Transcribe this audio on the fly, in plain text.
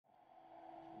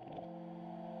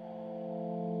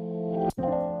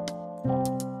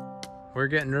We're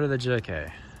getting rid of the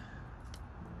JK.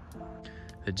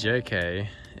 The JK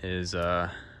is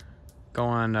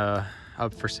going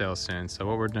up for sale soon. So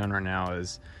what we're doing right now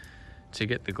is to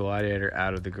get the Gladiator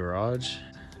out of the garage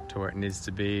to where it needs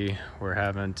to be. We're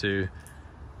having to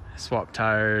swap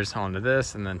tires onto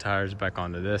this and then tires back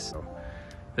onto this. So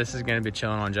this is going to be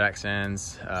chilling on jack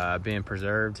stands, being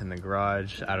preserved in the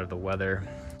garage out of the weather.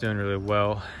 Doing really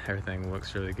well. Everything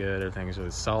looks really good. Everything's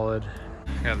really solid.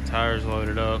 Got the tires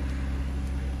loaded up.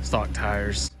 Stock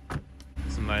tires.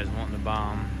 Somebody's wanting to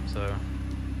buy them, so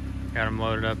got them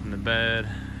loaded up in the bed,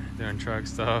 doing truck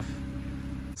stuff.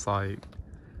 It's like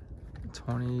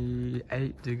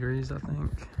 28 degrees, I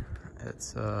think.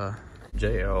 It's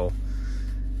JL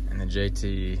and the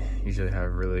JT usually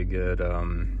have really good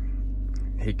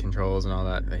heat controls and all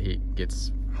that. The heat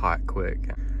gets hot quick.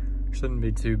 Shouldn't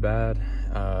be too bad.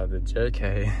 The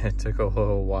JK, it took a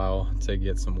little while to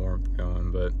get some warmth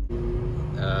going, but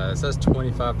it says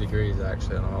 25 degrees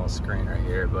actually on the little screen right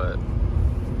here, but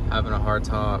having a hard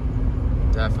top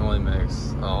definitely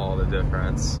makes all the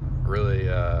difference. Really,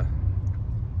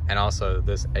 and also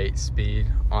this 8-speed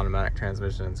automatic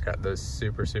transmission's got those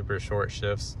super short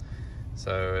shifts,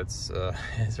 so it's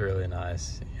really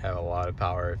nice. You have a lot of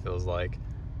power, it feels like.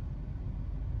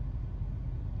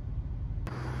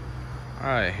 All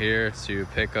right, here to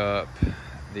pick up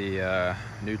the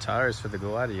new tires for the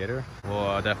Gladiator.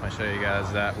 We'll definitely show you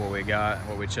guys what we got,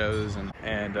 what we chose,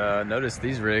 and notice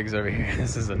these rigs over here.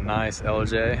 This is a nice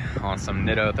LJ on some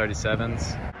Nitto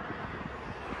 37s.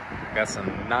 Got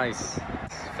some nice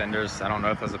fenders. I don't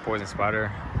know if it's a Poison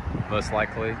Spider, most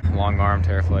likely. Long arm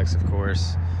Terraflex, of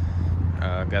course.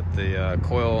 Got the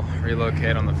coil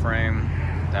relocate on the frame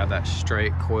to have that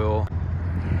straight coil.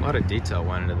 A lot of detail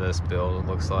went into this build, it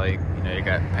looks like. You know, you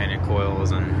got painted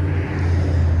coils and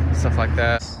stuff like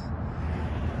that.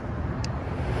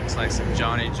 Looks like some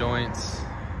Johnny joints.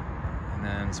 And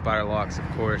then spider locks, of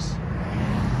course.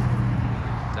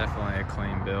 Definitely a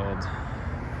clean build.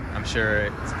 I'm sure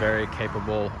it's very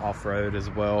capable off-road as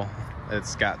well.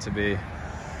 It's got to be.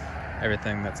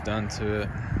 Everything that's done to it.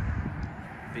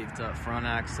 Beefed up front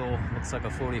axle, looks like a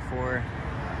 44.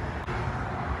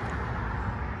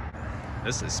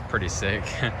 This is pretty sick.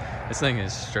 This thing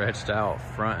is stretched out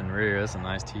front and rear. That's a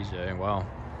nice TJ, wow.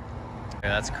 Yeah,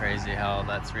 that's crazy how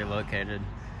that's relocated.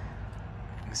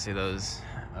 You can see those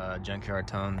junkyard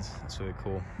tones. That's really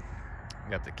cool.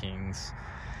 Got the Kings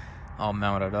all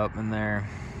mounted up in there.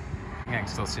 I can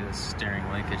still see the steering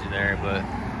linkage there, but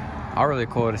all really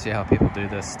cool to see how people do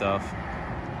this stuff.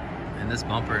 And this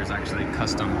bumper is actually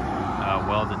custom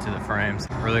welded to the frames.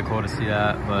 Really cool to see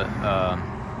that, but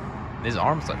these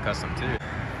arms look custom too.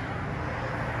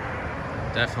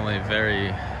 Definitely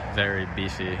very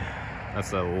beefy.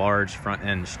 That's a large front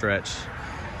end stretch.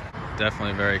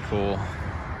 Definitely very cool.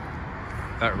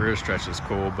 That rear stretch is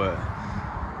cool, but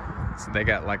they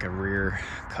got like a rear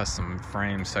custom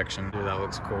frame section. Dude, that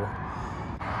looks cool.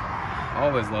 I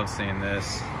always love seeing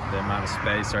this. The amount of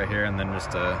space right here, and then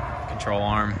just a control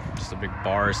arm, just a big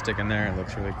bar sticking there. It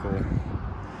looks really cool.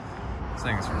 This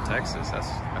thing is from Texas.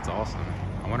 That's awesome.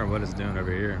 I wonder what it's doing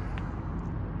over here.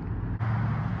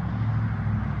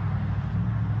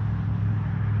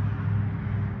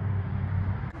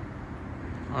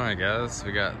 All right, guys,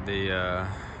 we got the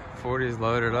 40s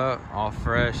loaded up, all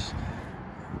fresh.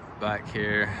 Back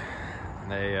here,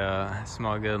 they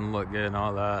smell good and look good and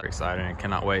all that. Exciting, and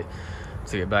cannot wait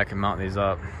to get back and mount these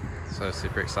up. So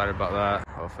super excited about that.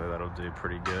 Hopefully that'll do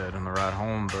pretty good on the ride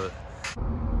home, but.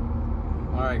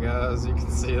 All right, guys, you can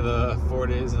see the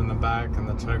 40s in the back and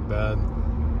the truck bed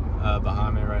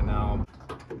behind me right now.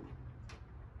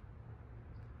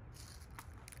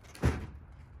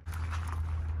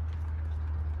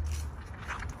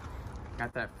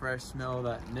 Got that fresh smell of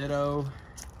that Nitto.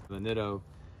 The Nitto,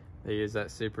 they use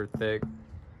that super thick,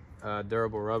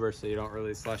 durable rubber, so you don't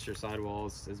really slash your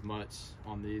sidewalls as much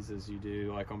on these as you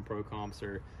do like on Pro Comps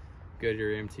or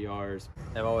Goodyear MTRs.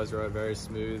 They've always rode very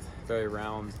smooth, very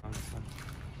round.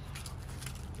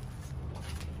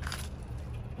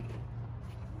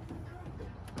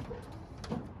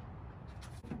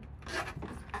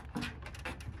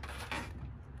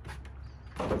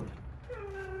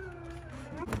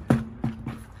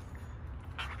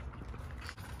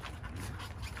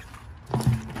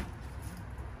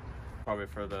 Probably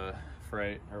for the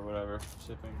freight or whatever,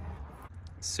 shipping.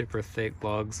 Super thick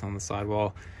lugs on the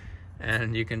sidewall,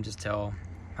 and you can just tell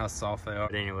how soft they are.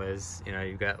 But anyways, you know,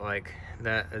 you've got like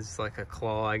that as like a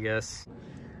claw, I guess,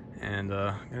 and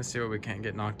gonna see what we can't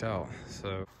get knocked out.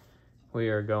 So we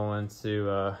are going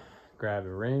to grab a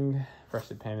ring,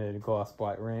 freshly painted gloss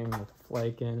black ring with a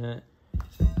flake in it.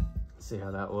 See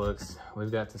how that looks.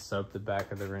 We've got to soap the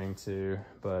back of the ring too,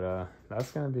 but that's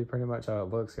gonna be pretty much how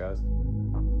it looks, guys.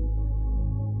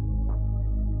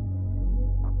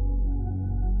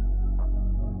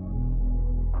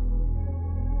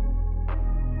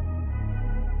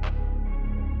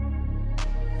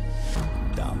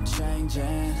 I'm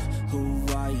changing who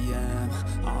I am.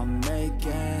 I'm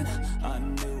making a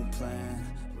new plan.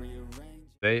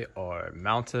 They are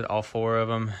mounted, all 4 of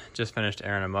them. Just finished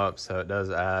airing them up, so it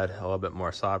does add a little bit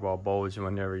more sidewall bulge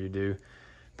whenever you do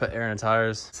put air in the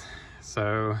tires.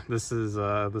 So this is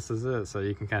it. So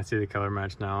you can kind of see the color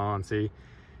match now and see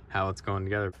how it's going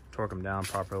together. Torque them down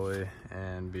properly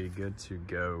and be good to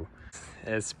go.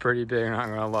 It's pretty big, not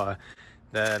gonna lie.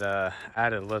 That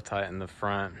added lift height in the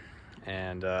front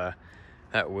and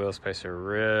that wheel spacer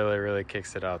really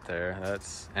kicks it out there.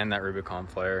 And that Rubicon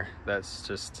flare. That's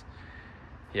just,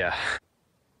 yeah.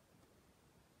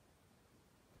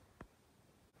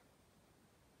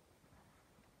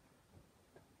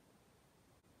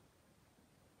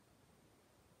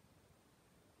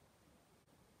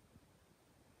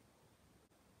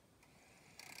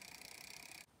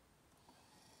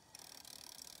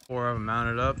 Four of them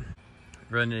mounted up.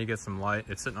 Really need to get some light.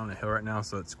 It's sitting on a hill right now,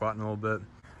 so it's squatting a little bit.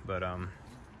 But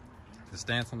the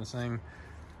stance on this thing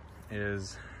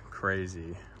is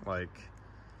crazy. Like,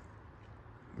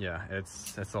 yeah,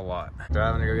 it's a lot.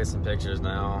 Driving to go get some pictures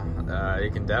now.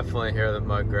 You can definitely hear the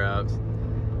mud grabs.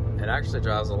 It actually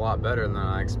drives a lot better than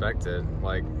I expected.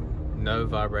 Like, no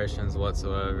vibrations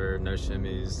whatsoever, no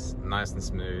shimmies, nice and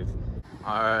smooth.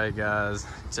 All right, guys,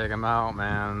 check them out,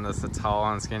 man. That's the tall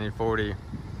and skinny 40.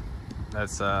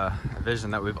 That's a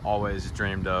vision that we've always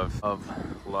dreamed of.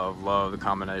 Love the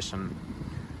combination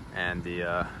and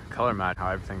the color match, how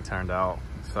everything turned out.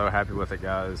 So happy with it,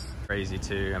 guys. Crazy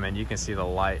too. I mean, you can see the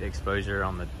light exposure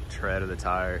on the tread of the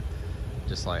tire,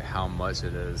 just like how much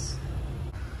it is.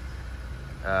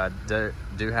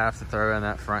 Do have to throw in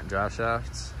that front drive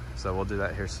shaft, so we'll do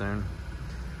that here soon.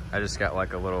 I just got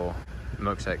like a little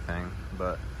milkshake thing,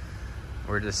 but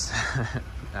we're just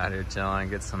out here chilling,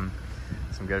 get some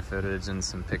good footage and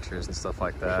some pictures and stuff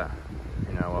like that,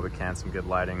 you know, while we can, some good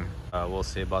lighting. We'll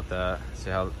see about that,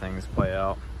 see how things play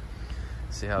out,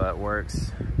 see how that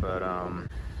works. But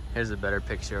here's a better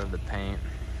picture of the paint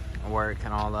work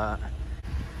and all that,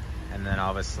 and then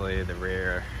obviously the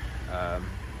rear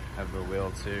of the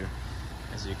wheel too,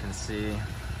 as you can see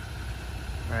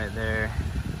right there.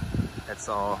 It's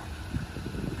all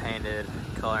painted,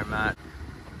 color matte.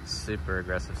 Super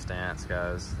aggressive stance,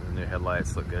 guys. The new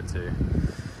headlights look good too.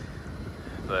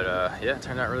 But yeah, it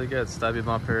turned out really good. Stubby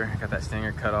bumper, got that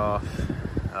stinger cut off.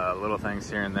 Little things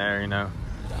here and there, you know.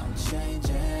 I'm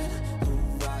changing who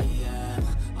I am.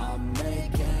 I'm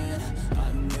making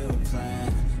a new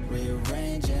plan.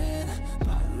 Rearranging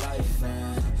my life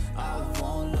and I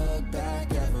won't look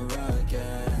back ever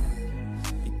again.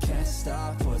 You can't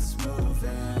stop what's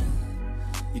moving.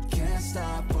 You can't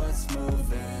stop what's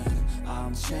moving.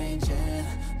 I'm changing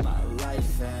my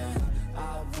life and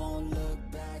I won't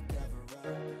look back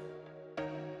ever again.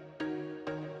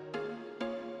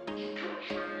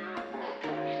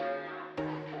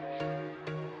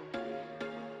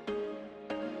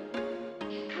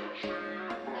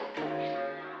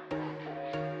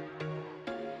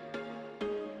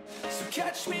 So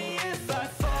catch me if I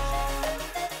fall.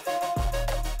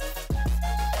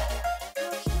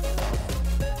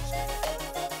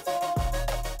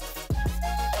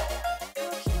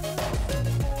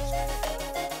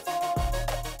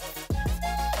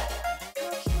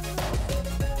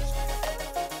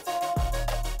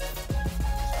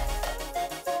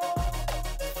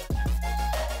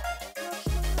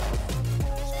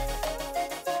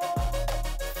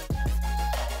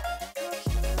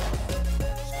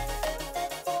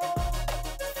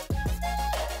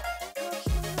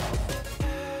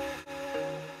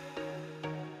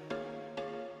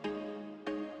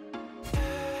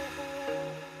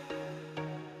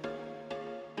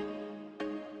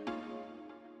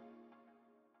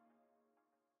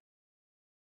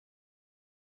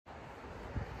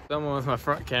 Someone with my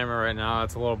front camera right now.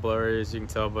 It's a little blurry, as you can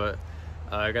tell, but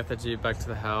I got the Jeep back to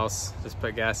the house, just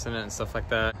put gas in it and stuff like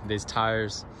that. These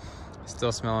tires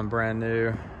still smelling brand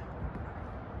new.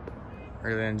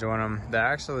 Really enjoying them. They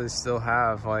actually still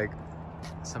have like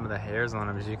some of the hairs on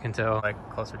them, as you can tell, like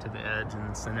closer to the edge and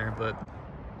the center, but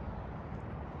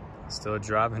still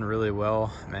driving really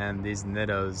well. Man, these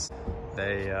nittos,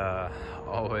 they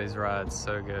always ride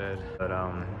so good. But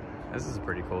this is a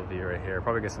pretty cool view right here.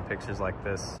 Probably get some pictures like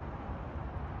this